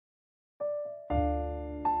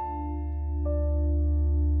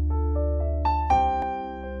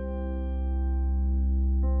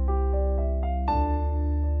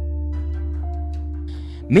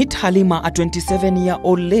Meet Halima, a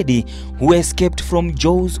 27-year-old lady who escaped from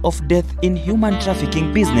jaws of death in human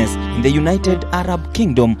trafficking business in the United Arab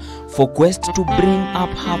Kingdom for quest to bring up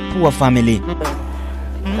her poor family.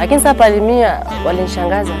 Lakini sasa palimia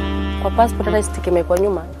walinishangaza kwa passport hata stikime kwa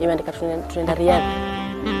nyuma imeandika tunaenda Riyadh.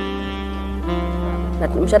 Na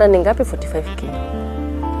mshahara ni ngapi? 45k.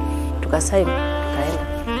 Tukasaini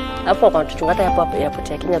tukaenda. Hapo kwa tuchungata hapo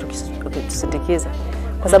airport ya Kenya tukisindikiza.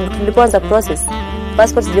 Kwa sababu tulipoanza process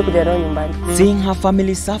passport sije kuja nayo nyumbani. Seeing her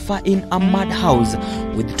family suffer in a mad house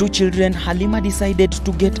with 2 children, Halima decided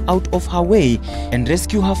to get out of her way and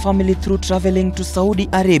rescue her family through traveling to Saudi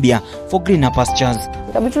Arabia for greener pastures.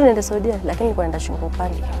 Kabla tunaenda Saudi, lakini nilikuwa naenda shungu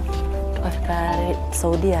upande. Tukafika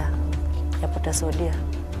Saudia, yapata Saudia.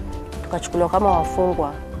 Tukachukuliwa kama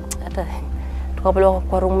wafungwa. Hata tukapelekwa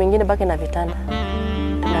kwa room nyingine baki na vitanda.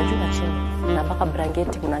 Tunajua chini na mpaka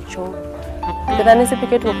blanketi kuna choo. Tukadhani sisi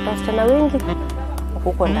pekee tukakutana wasichana wengi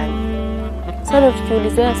huko ndani. Sasa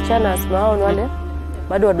tukiulizia wasichana asimao ni wale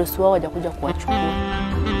bado wadosi wao hawajakuja kuwachukua.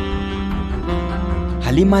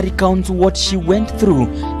 Halima recounts what she went through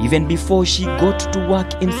even before she got to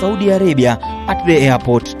work in Saudi Arabia at the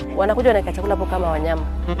airport. Wanakuja wanaweka chakula hapo kama wanyama.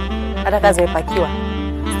 Hata kazi imepakiwa.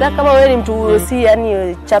 Sasa kama wewe ni mtu si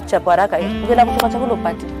yani chap haraka, ukienda kutoka chakula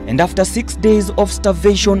upate. And after 6 days of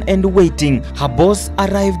starvation and waiting, her boss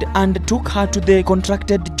arrived and took her to the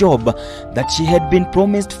contracted job that she had been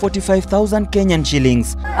promised 45,000 Kenyan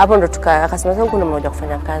shillings. Hapo ndo akasema sasa kuna mmoja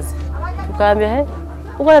kufanya kazi. Tukaambia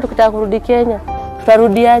uko tukitaka kurudi Kenya,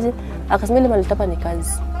 tutarudiaje? Akasema ile mali tapa ni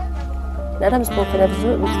kazi. Na hata msipofanya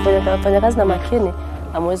vizuri, msifanye kazi na makini,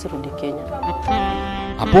 hamwezi rudi Kenya.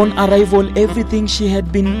 Upon arrival, everything she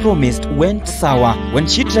had been promised went sour. When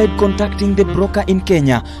she tried contacting the broker in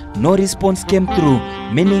Kenya, no response came through,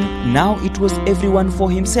 meaning now it was everyone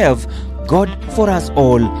for himself, God for us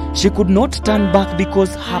all. She could not turn back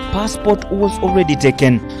because her passport was already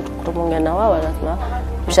taken. Tumeongea na wao wanasema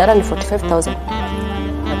mshahara ni 45,000.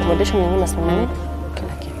 Accommodation ni masimamani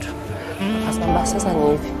kila kitu. Akasema sasa ni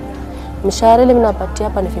hivi. Mshahara ile mnapatia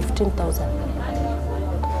hapa ni 15,000.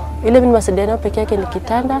 Ile mimi masaidiano pekee yake ni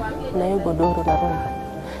kitanda na hiyo godoro na room.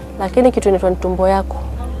 Lakini kitu inaitwa tumbo yako.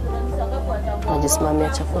 Unajisimamia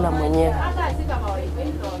chakula mwenyewe.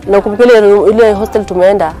 Na kumbuka ile hostel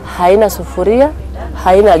tumeenda haina sufuria,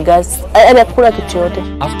 haina gas, yaani hakuna kitu yote.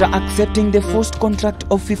 After accepting the first contract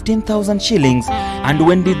of 15,000 shillings and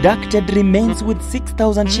when deducted remains with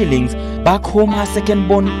 6,000 shillings, back home her second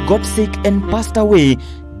born got sick and passed away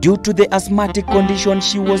due to the asthmatic condition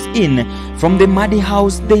she was in from the muddy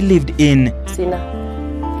house they lived in. Sina.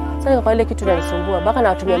 Sasa kwa ile kitu inanisumbua, baka na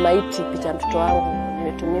watumia maiti picha ya mtoto wangu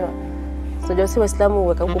nimetumiwa. Sasa si Waislamu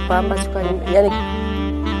weka huko pamba sukari, yani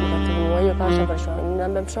watumiwa hiyo kama shamba shamba.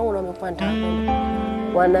 Ninaambia mtoto wangu amekuwa nitakwenda.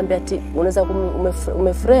 Wanaambia ati unaweza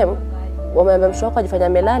umeframe, wameambia mtoto wako ajifanya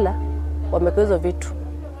amelala, wameweka hizo vitu.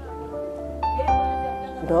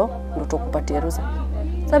 Ndo tukupatie ruhusa.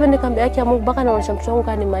 Sasa nikamwambia yake Mungu baka naonyesha mtoto wangu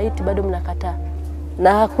kani maiti bado mnakataa.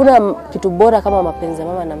 Na hakuna kitu bora kama mapenzi ya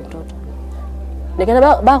mama na mtoto.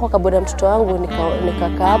 Nikaenda baka kwa kaburi ya mtoto wangu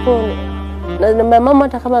nikakaa hapo na mama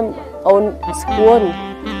hata kama sikuoni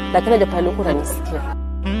lakini haja pale huko ananisikia.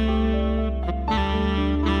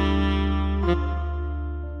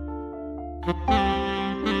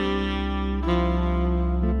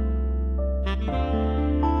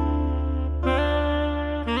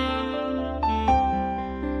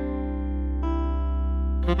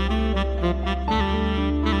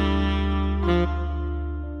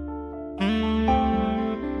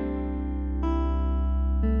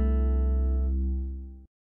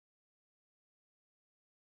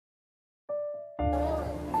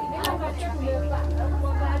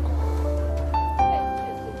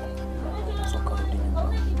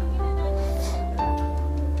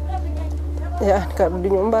 Ya, nikarudi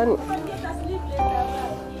nyumbani.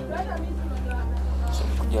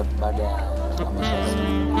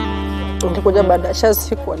 Nilikuja baada ya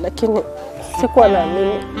siku lakini sikuwa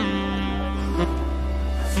naamini.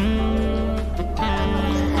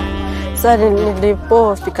 Sasa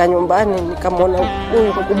nilipofika nyumbani nikamwona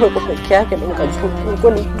huyu mkubwa kwa peke yake nikajua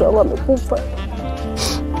kweli mtoto wangu amekufa.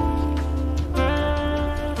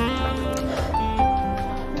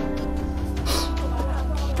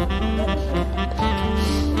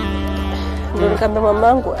 Nikamwambia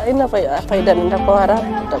mamangu haina faida nenda kwa Arabu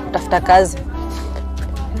kutafuta kazi.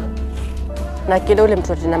 Na kile ule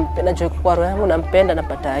mtoto ninampenda joy kwa roho yangu nampenda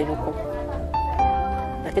napata yuko.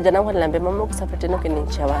 Na kijana wangu aliniambia mama kusafiri tena kwenye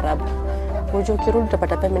nchi ya Arabu. Unajua ukirudi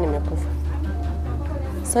utapata pembe nimekufa.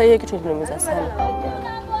 Sasa hiyo kitu kiliniumiza sana.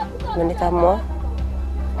 Na nikaamua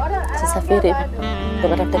safari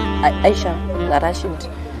tukatafuta Aisha na Rashid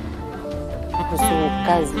kuhusu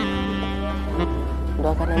kazi. Ndo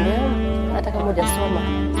akaniambia hata kama hujasoma,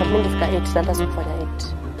 sababu nilifika 8 hata sikufanya 8.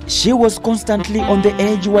 She was constantly on the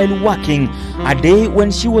edge while working, a day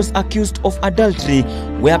when she was accused of adultery,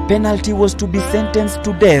 where penalty was to be sentenced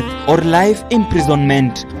to death or life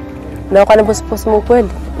imprisonment. Na kwa niliposema ukweli,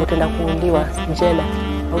 utaenda kuuliwa jela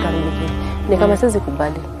au utarudiki. Ni kama siwezi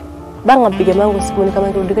kubali. Banga mpige mangu siku ni kama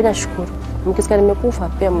nirudi Kenya shukuru. Mkisikia nimekufa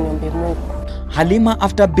pia mniombe Mungu. Halima,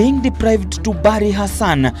 after being deprived to bury her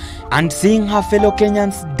son and seeing her fellow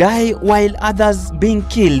Kenyans die while others being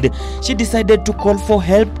killed, she decided to call for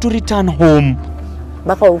help to return home.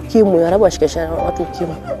 Baka ukimwi, Arabu washikesha watu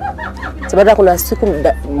ukimwi. Sababu kuna siku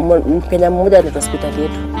Mkenya mmoja alitoka hospitali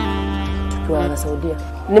yetu tukiwa na Saudia.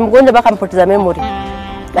 Ni mgonjwa baka mpoteza memory.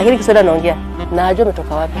 Lakini Kiswahili anaongea na hajui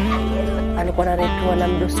ametoka wapi. Alikuwa anaitwa na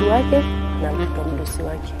mdosi wake na mtoto mdosi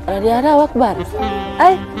wake. Ananiambia Akbar.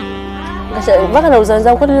 Ai. Baka na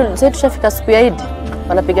uzanza kwa nini sasa tushafika siku ya Eid.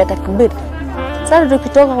 Wanapiga takbir. Sasa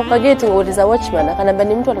tukitoka kwa gate ngouliza watchman akaniambia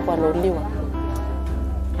ni mtu alikuwa anauliwa.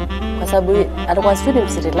 Kwa sababu alikuwa sio ni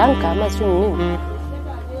Sri Lanka ama sio nini.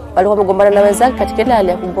 Walikuwa wamegombana na wenzake katika ile hali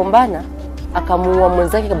ya kugombana akamuua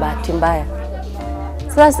mwenzake kwa bahati mbaya.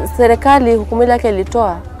 Sasa serikali hukumu yake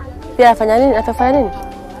ilitoa pia afanya nini? Atafanya nini?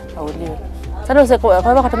 Auliwe. Sasa kwa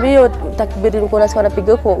hivyo katambia hiyo takbiri nilikuwa nasikia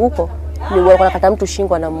wanapiga huko ni walikuwa nakata mtu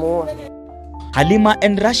shingo na muua. Halima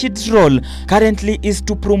and Rashid's role currently is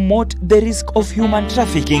to promote the risk of human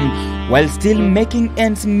trafficking while still making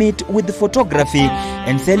ends meet with photography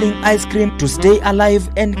and selling ice cream to stay alive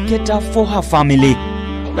and cater for her family.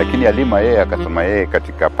 Lakini Halima yeye akasema yeye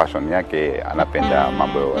katika passion yake anapenda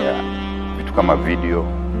mambo ya vitu kama video,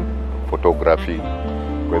 photography.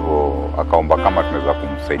 Kwa hivyo akaomba kama tunaweza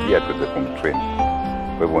kumsaidia tuweze kumtrain.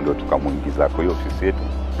 Kwa hivyo ndio tukamuingiza kwa hiyo ofisi yetu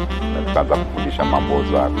na tukaanza kufundisha mambo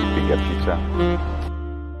za kupiga picha